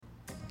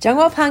中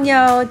国朋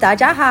友大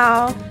家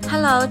好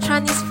Hello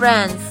Chinese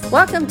friends,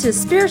 Welcome to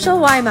Spiritual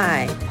外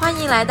卖欢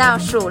迎来到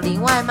属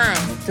灵外卖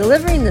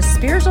Delivering the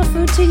spiritual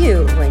food to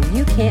you when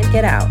you can't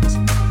get out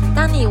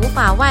当你无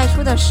法外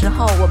出的时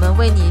候，我们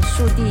为你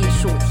速递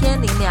属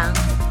天灵粮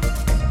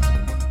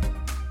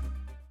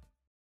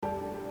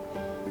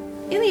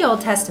In the Old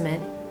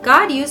Testament,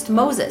 God used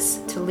Moses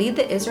to lead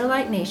the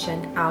Israelite nation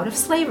out of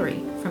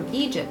slavery from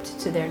Egypt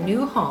to their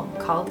new home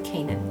called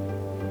Canaan.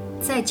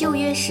 在旧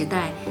约时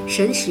代，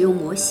神使用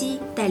摩西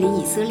带领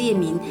以色列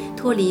民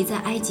脱离在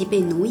埃及被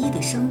奴役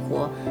的生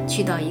活，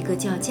去到一个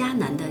叫迦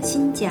南的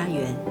新家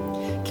园。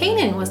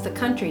Canaan was the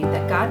country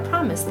that God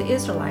promised the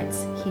Israelites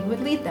He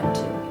would lead them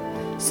to.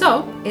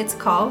 So, it's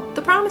called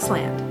the Promised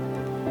Land.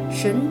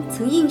 神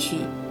曾应许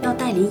要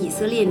带领以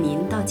色列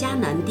民到迦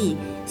南地，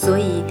所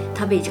以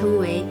它被称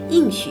为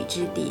应许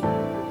之地。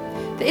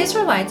The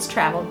Israelites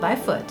traveled by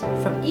foot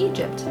from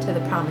Egypt to the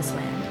Promised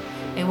Land,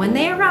 and when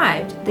they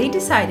arrived, they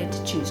decided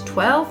to choose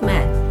 12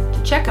 men to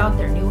check out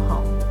their new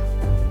home.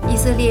 以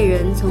色列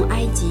人从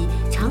埃及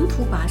长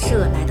途跋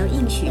涉来到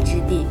应许之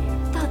地，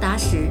到达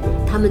时，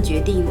他们决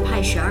定派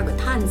12个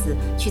探子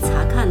去查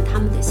看他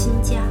们的新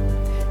家。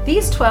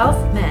These 12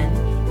 men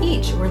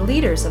each were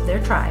leaders of their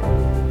tribe.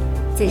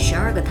 这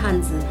12个探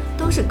子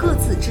都是各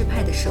自支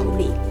派的首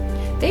领。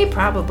They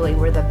probably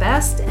were the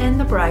best and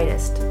the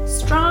brightest,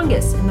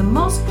 strongest and the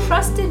most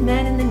trusted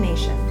men in the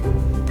nation.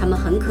 他们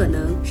很可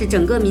能是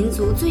整个民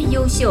族最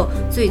优秀、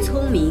最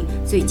聪明、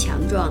最强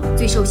壮、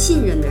最受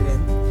信任的人。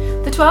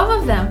The 12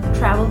 of them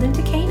traveled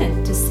into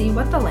Canaan to see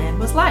what the land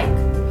was like,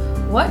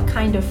 what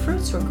kind of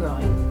fruits were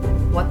growing,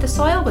 what the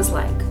soil was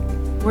like.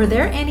 Were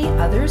there any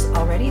others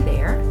already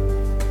there?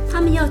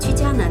 他们要去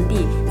迦南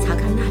地查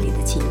看那里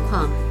的情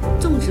况，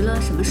种植了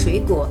什么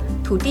水果，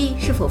土地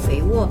是否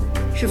肥沃，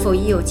是否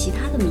已有其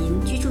他的民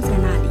居住在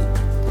那里。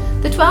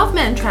The 12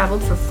 men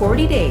traveled for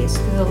 40 days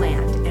through the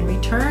land and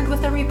returned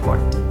with a report.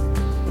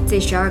 这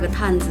12个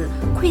探子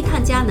窥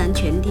探迦南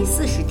全地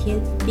40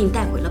天，并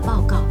带回了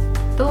报告。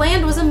The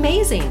land was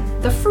amazing,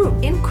 the fruit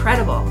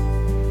incredible.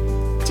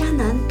 迦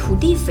南土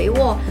地肥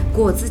沃，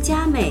果子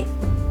佳美。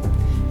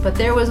But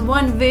there was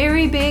one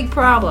very big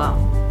problem.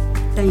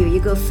 但有一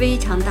个非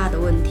常大的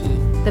问题。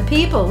The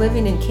people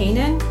living in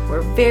Canaan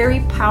were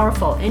very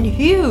powerful and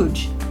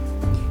huge.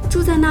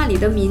 住在那里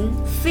的民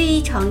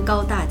非常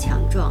高大强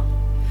壮。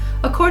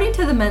According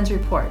to the men's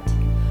report,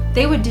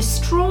 they would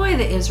destroy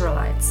the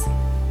Israelites.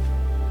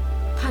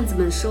 探子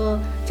们说，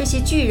这些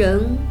巨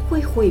人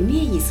会毁灭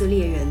以色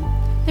列人。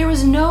There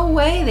was no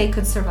way they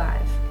could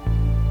survive.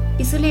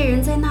 以色列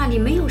人在那里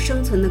没有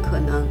生存的可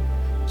能。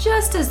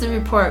Just as the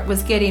report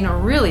was getting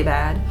really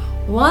bad,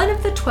 one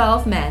of the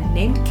 12 men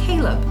named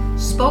Caleb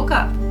spoke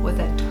up with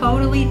a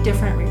totally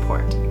different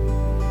report.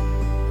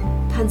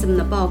 探子们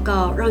的报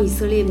告让以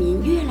色列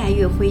民越来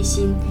越灰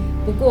心。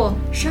不过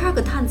，12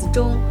个探子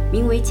中，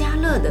名为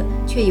迦勒的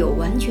却有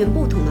完全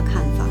不同的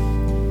看法。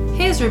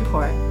His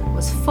report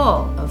was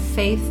full of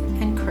faith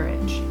and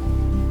courage.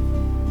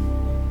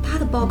 他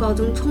的报告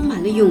中充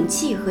满了勇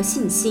气和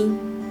信心。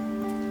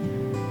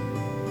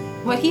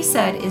What he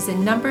said is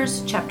in Numbers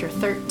chapter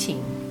 13.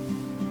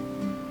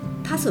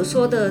 他所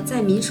说的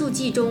在民数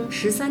记中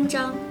13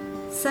章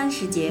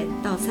30节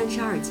到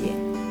32节。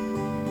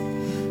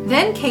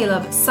Then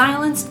Caleb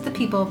silenced the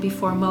people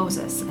before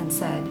Moses and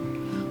said,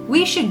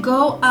 "We should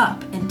go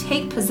up and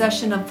take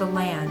possession of the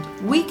land.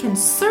 We can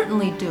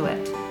certainly do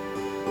it."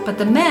 But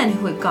the men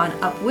who had gone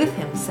up with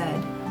him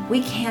said, "We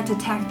can't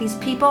attack these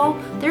people.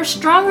 They're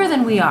stronger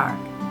than we are."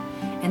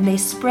 And they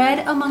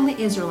spread among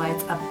the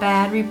Israelites a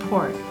bad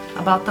report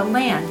about the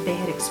land they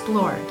had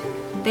explored.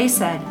 They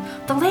said,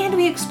 "The land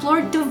we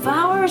explored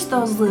devours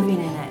those living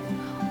in it.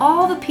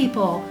 All the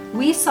people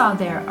we saw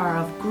there are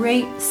of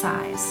great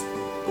size."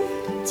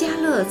 迦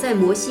勒在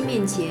摩西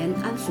面前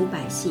安抚百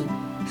姓，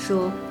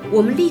说：“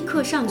我们立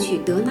刻上去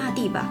得那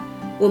地吧，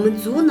我们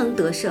足能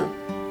得胜。”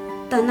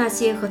但那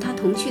些和他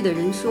同去的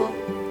人说：“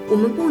我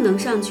们不能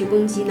上去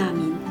攻击那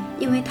民，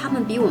因为他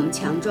们比我们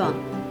强壮。”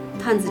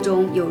探子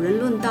中有人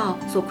论到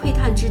所窥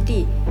探之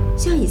地，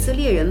向以色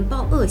列人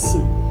报恶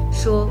信，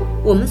说：“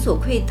我们所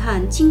窥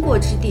探经过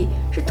之地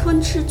是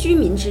吞吃居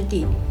民之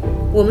地，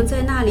我们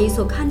在那里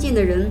所看见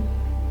的人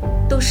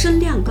都身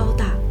量高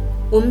大。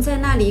我们在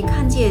那里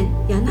看见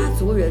亚纳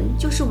族人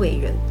就是伟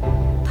人，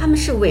他们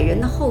是伟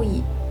人的后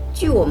裔。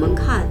据我们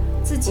看，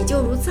自己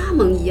就如蚱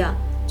蜢一样；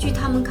据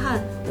他们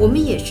看，我们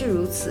也是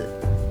如此。”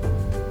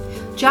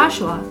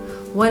 Joshua,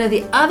 one of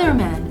the other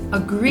men,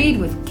 agreed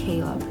with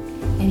Caleb,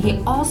 and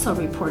he also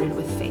reported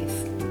with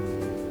faith.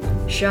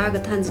 12个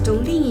探子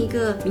中另一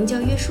个名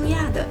叫约书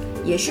亚的，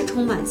也是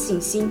充满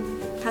信心，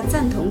他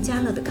赞同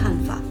迦勒的看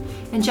法。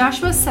And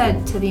Joshua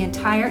said to the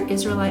entire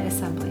Israelite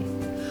assembly,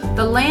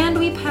 "The land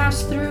we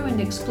passed through and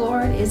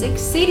explored is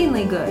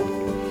exceedingly good.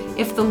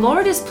 If the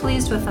Lord is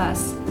pleased with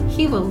us,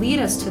 He will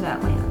lead us to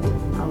that land,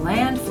 a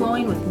land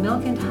flowing with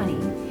milk and honey,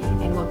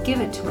 and will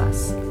give it to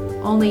us.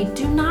 Only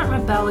do not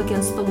rebel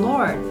against the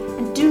Lord,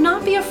 and do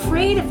not be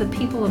afraid of the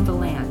people of the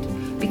land,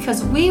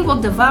 because we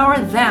will devour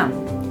them.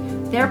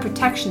 Their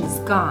protection is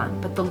gone,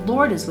 but the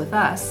Lord is with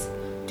us.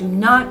 Do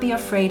not be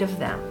afraid of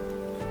them.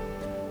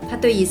 他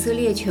对以色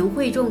列全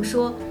会众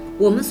说：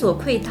我们所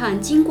窥探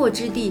经过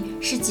之地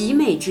是极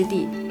美之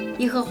地。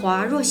耶和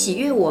华若喜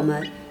悦我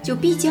们，就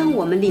必将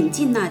我们领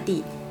进那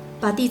地，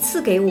把地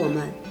赐给我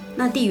们。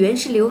那地原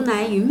是流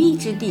奶与蜜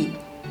之地。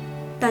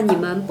但你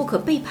们不可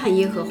背叛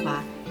耶和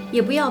华，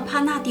也不要怕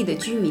那地的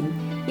居民，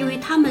因为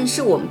他们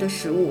是我们的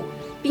食物，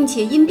并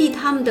且因避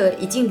他们的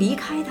已经离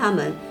开他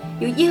们。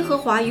有耶和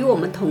华与我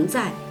们同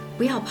在，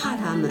不要怕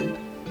他们。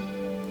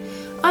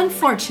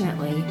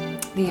Unfortunately,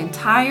 the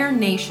entire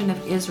nation of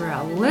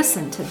Israel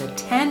listened to the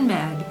 10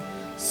 men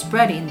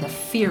spreading the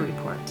fear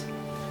report.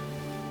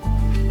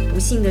 不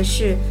幸的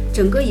是，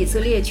整个以色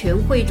列全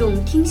会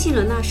众听信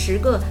了那10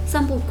个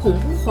散布恐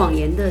怖谎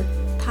言的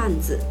探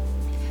子。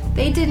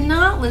They did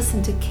not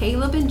listen to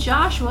Caleb and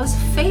Joshua's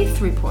faith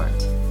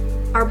report.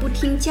 而不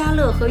听迦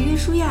勒和约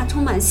书亚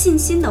充满信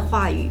心的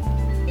话语。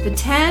The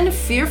 10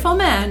 fearful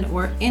men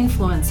were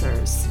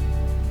influencers.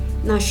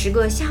 那10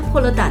个吓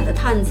破了胆的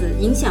探子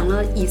影响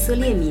了以色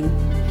列民。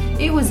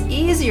It was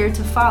easier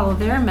to follow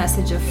their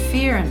message of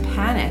fear and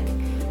panic,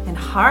 and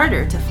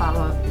harder to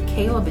follow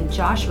Caleb and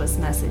Joshua's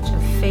message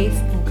of faith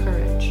and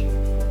courage.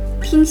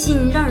 听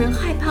信让人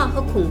害怕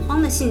和恐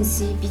慌的信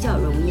息比较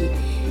容易，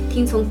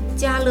听从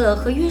迦勒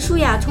和约书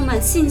亚充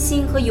满信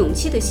心和勇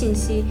气的信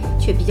息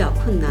却比较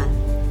困难。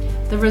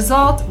The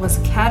result was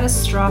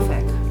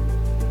catastrophic.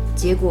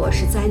 结果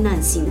是灾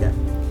难性的。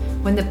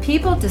When the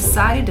people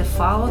decided to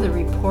follow the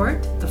report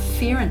of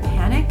fear and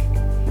panic,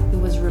 it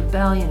was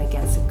rebellion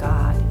against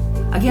God,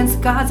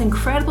 against God's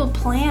incredible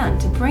plan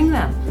to bring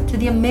them to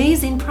the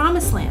amazing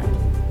promised land.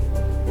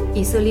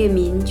 以色列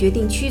民决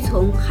定屈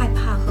从害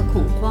怕和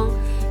恐慌，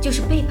就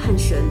是背叛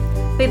神，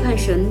背叛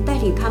神带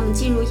领他们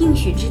进入应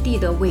许之地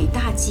的伟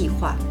大计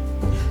划。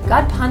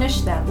God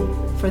punished them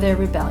for their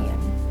rebellion.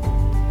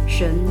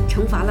 神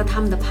惩罚了他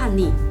们的叛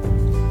逆。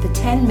The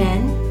 10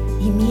 men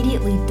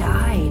immediately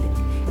died,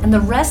 and the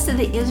rest of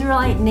the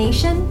Israelite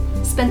nation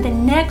spent the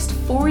next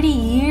 40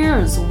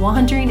 years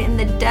wandering in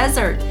the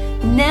desert,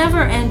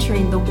 never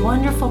entering the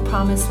wonderful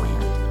promised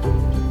land.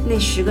 那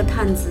10个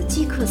探子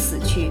即刻死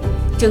去，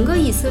整个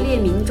以色列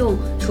民众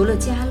除了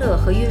迦勒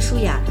和约书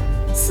亚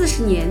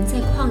，40年在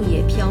旷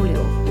野漂流，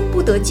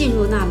不得进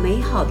入那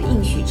美好的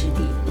应许之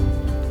地。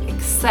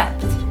Except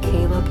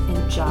Caleb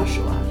and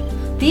Joshua.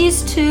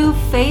 These 2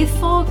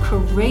 faithful,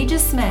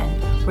 courageous men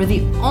were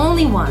the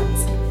only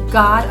ones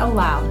God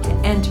allowed to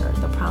enter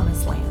the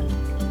promised land.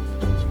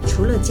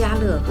 除了迦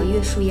勒和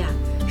约书亚，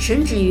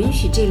神只允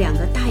许这2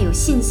个大有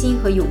信心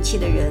和勇气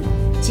的人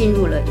进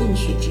入了应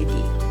许之地。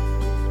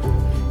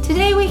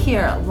Today we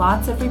hear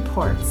lots of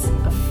reports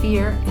of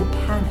fear and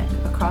panic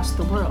across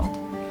the world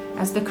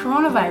as the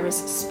coronavirus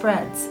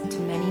spreads to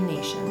many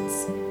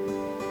nations.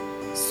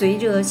 随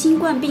着新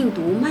冠病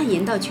毒蔓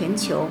延到全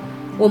球，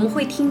我们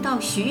会听到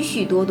许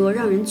许多多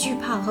让人惧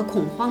怕和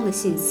恐慌的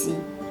信息。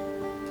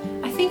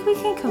I think we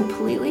can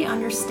completely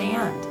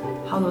understand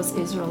how those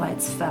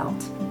Israelites felt.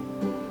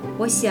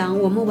 我想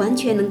我们完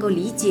全能够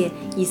理解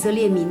以色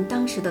列民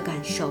当时的感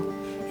受。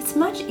It's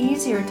much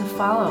easier to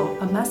follow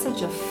a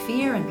message of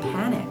fear and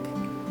panic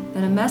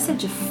than a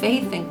message of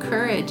faith and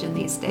courage in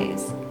these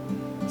days.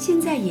 现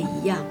在也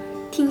一样，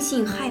听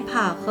信害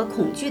怕和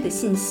恐惧的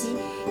信息，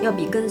要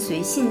比跟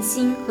随信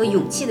心和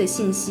勇气的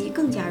信息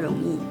更加容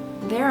易。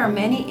There are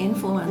many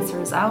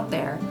influencers out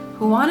there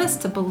who want us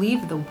to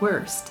believe the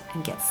worst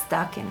and get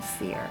stuck in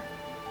fear.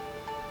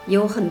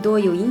 有很多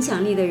有影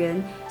响力的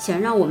人想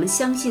让我们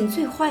相信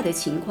最坏的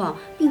情况，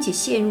并且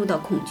陷入到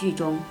恐惧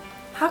中。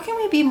How can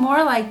we be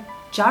more like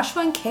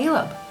Joshua and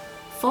Caleb,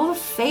 full of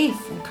faith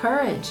and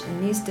courage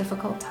in these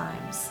difficult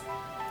times?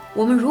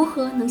 我们如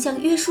何能像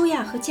约书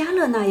亚和迦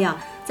勒那样，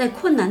在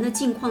困难的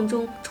境况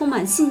中充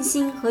满信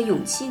心和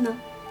勇气呢？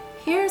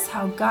 Here's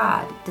how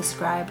God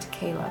described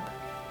Caleb.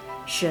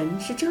 神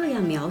是这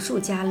样描述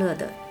迦勒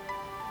的。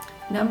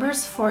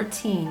Numbers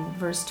 14,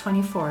 verse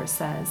 24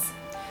 says,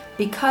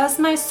 Because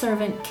my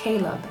servant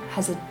Caleb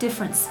has a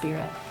different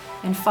spirit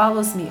and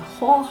follows me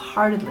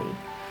wholeheartedly,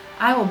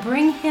 I will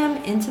bring him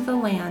into the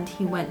land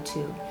he went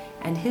to,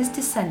 and his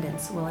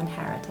descendants will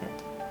inherit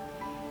it.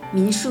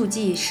 民数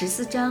记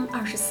14章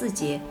24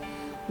节，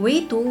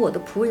唯独我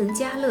的仆人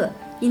迦勒，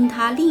因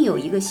他另有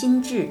一个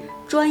心志，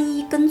专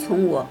一跟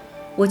从我，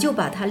我就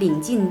把他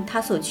领进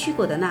他所去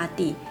过的那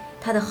地，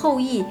他的后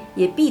裔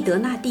也必得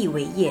那地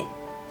为业。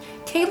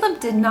Caleb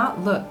did not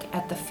look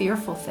at the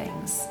fearful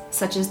things,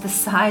 such as the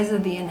size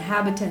of the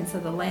inhabitants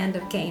of the land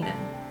of Canaan.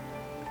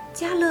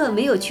 迦勒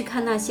没有去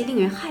看那些令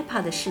人害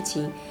怕的事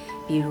情，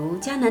比如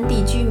迦南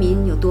地居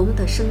民有多么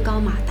的身高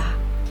马大。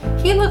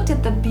He looked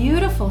at the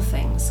beautiful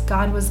things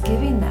God was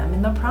giving them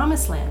in the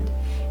promised land,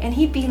 and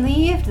he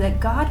believed that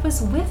God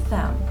was with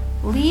them,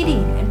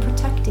 leading and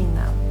protecting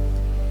them.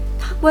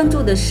 他关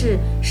注的是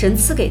神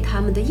赐给他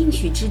们的应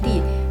许之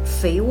地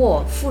肥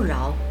沃富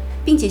饶，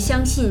并且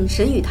相信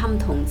神与他们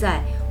同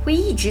在，会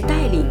一直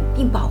带领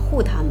并保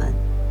护他们。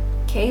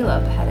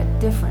Caleb had a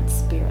different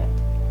spirit.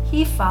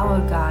 He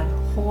followed God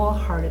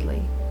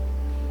wholeheartedly.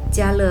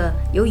 迦勒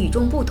有与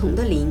众不同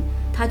的灵，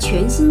他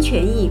全心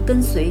全意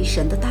跟随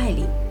神的带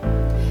领。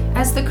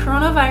As the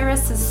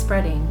coronavirus is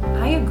spreading,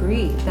 I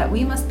agree that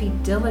we must be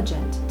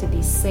diligent to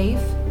be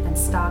safe and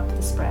stop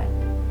the spread.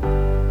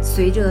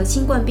 随着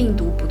新冠病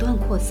毒不断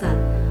扩散，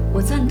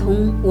我赞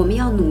同我们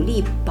要努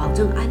力保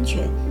证安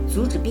全，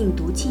阻止病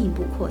毒进一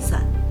步扩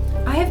散。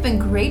I have been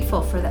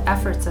grateful for the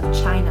efforts of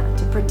China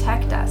to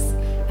protect us,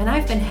 and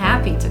I've been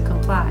happy to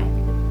comply.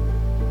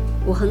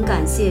 我很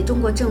感谢中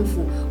国政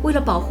府为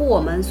了保护我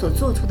们所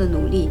做出的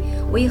努力，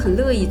我也很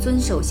乐意遵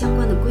守相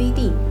关的规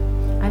定。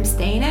I'm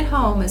staying at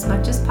home as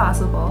much as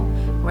possible,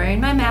 wearing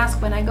my mask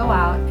when I go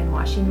out and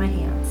washing my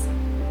hands.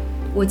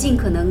 我尽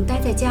可能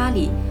待在家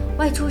里，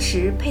外出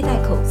时佩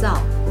戴口罩，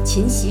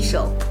勤洗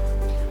手。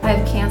I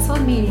have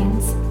canceled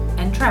meetings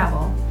and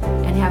travel,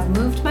 and have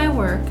moved my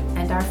work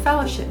and our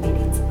fellowship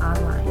meetings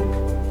online.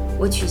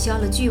 我取消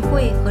了聚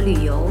会和旅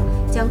游，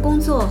将工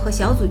作和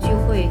小组聚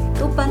会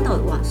都搬到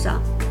网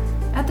上。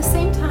At the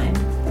same time,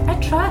 I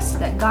trust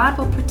that God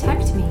will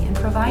protect me and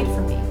provide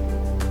for me.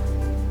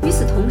 与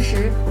此同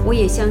时，我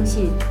也相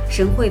信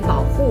神会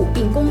保护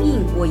并供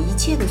应我一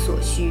切的所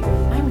需。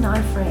I'm not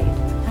afraid.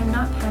 I'm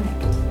not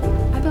panicked.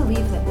 I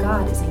believe that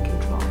God is in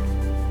control.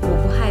 我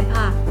不害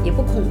怕，也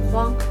不恐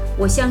慌，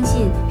我相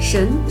信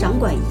神掌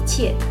管一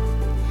切。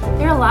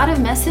There are a lot of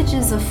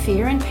messages of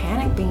fear and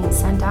panic being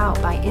sent out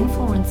by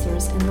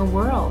influencers in the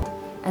world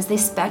as they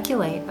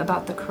speculate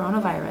about the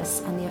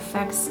coronavirus and the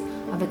effects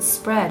of its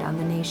spread on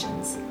the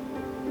nations.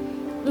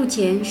 目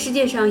前，世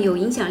界上有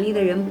影响力的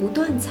人不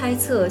断猜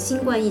测新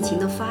冠疫情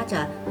的发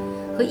展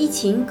和疫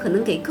情可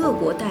能给各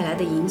国带来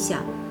的影响，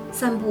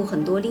散布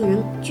很多令人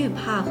惧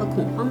怕和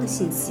恐慌的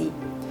信息。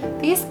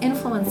These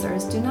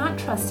influencers do not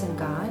trust in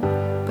God,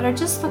 but are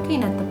just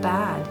looking at the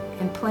bad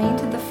and playing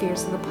to the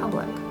fears of the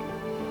public.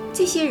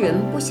 这些人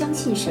不相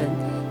信神，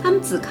他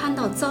们只看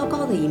到糟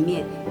糕的一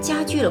面，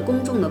加剧了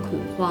公众的恐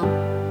慌。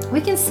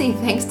We can see,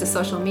 thanks to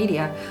social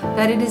media,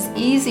 that it is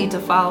easy to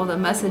follow the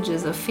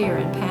messages of fear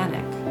and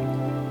panic.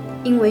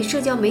 因为社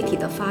交媒体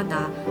的发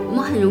达，我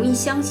们很容易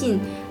相信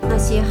那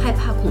些害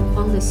怕恐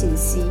慌的信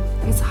息。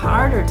It's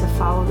harder to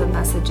follow the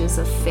messages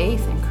of faith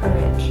and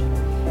courage.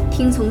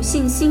 听从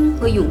信心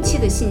和勇气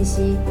的信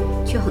息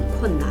却很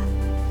困难。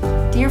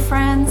Dear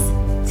friends,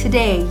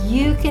 today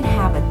you can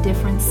have a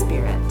different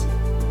spirit.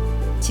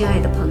 亲爱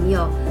的朋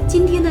友，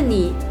今天的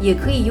你也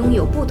可以拥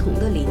有不同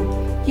的灵。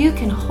You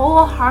can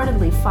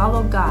wholeheartedly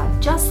follow God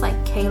just like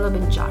Caleb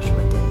and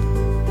Joshua did.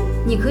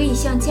 你可以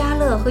像迦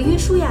勒和约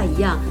书亚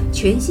一样，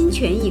全心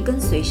全意跟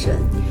随神。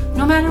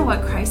No matter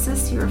what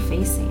crisis you are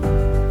facing,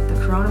 the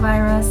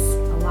coronavirus,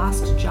 a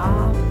lost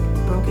job,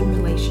 broken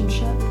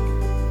relationship,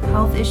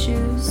 health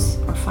issues,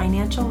 or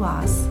financial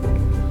loss,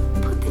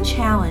 put the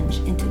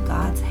challenge into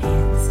God's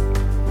hands.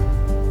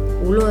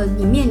 无论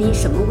你面临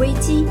什么危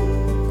机，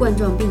冠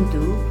状病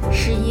毒、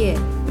失业、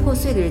破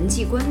碎的人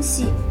际关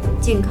系、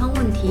健康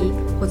问题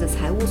或者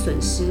财务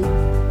损失，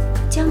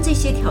将这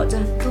些挑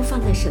战都放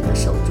在神的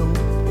手中。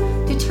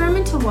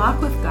Determine to walk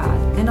with God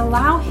and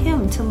allow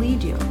Him to lead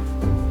you.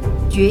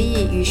 决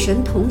意与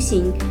神同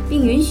行，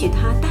并允许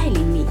他带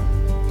领你。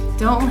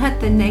Don't let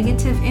the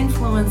negative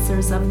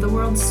influencers of the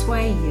world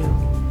sway you.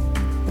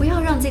 不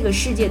要让这个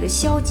世界的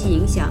消极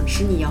影响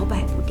使你摇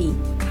摆不定。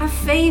Have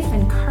faith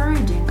and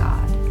courage in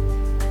God.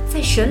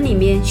 在神里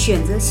面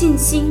选择信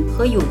心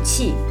和勇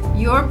气。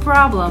Your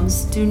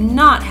problems do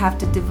not have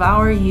to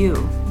devour you.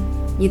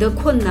 你的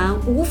困难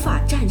无法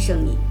战胜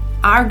你。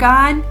Our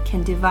God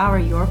can devour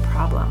your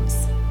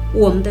problems.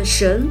 我们的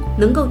神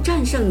能够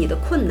战胜你的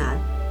困难。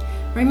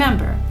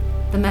Remember,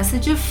 the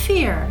message of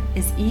fear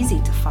is easy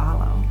to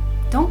follow.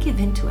 Don't give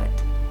in to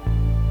it.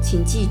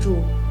 请记住，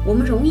我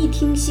们容易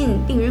听信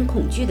令人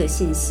恐惧的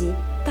信息，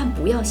但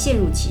不要陷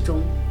入其中。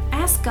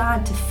Ask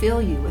God to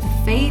fill you with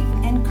faith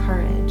and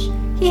courage.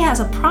 He has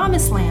a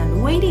promised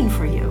land waiting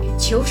for you.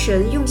 求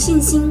神用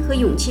信心和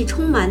勇气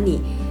充满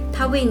你，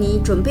他为你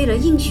准备了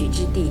应许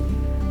之地。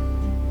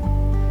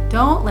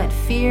Don't let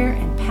fear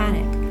and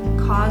panic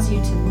cause you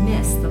to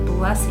miss the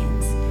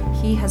blessings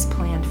He has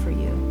planned for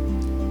you.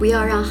 不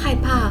要让害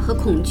怕和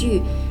恐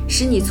惧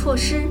使你错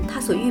失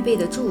他所预备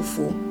的祝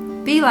福。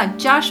Be like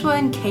Joshua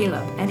and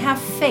Caleb and have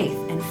faith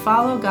and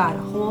follow God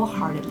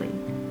wholeheartedly.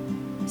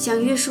 像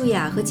约书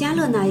亚和迦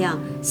勒那样，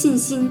信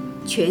心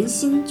全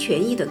心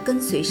全意地跟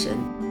随神。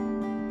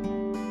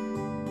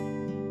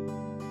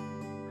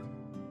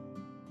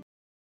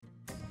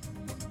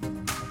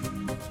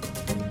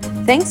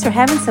Thanks for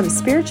having some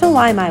spiritual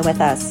Limai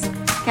with us.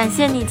 感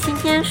谢你今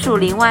天属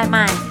灵外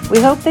卖， We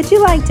hope that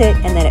you liked it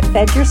and that it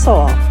fed your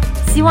soul.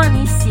 希望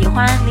你喜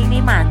欢，灵里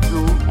满足，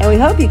 And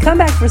we hope you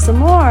come back for some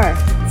more.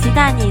 期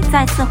待你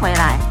再次回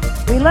来。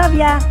 We love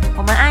ya.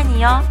 我们爱你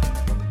哟。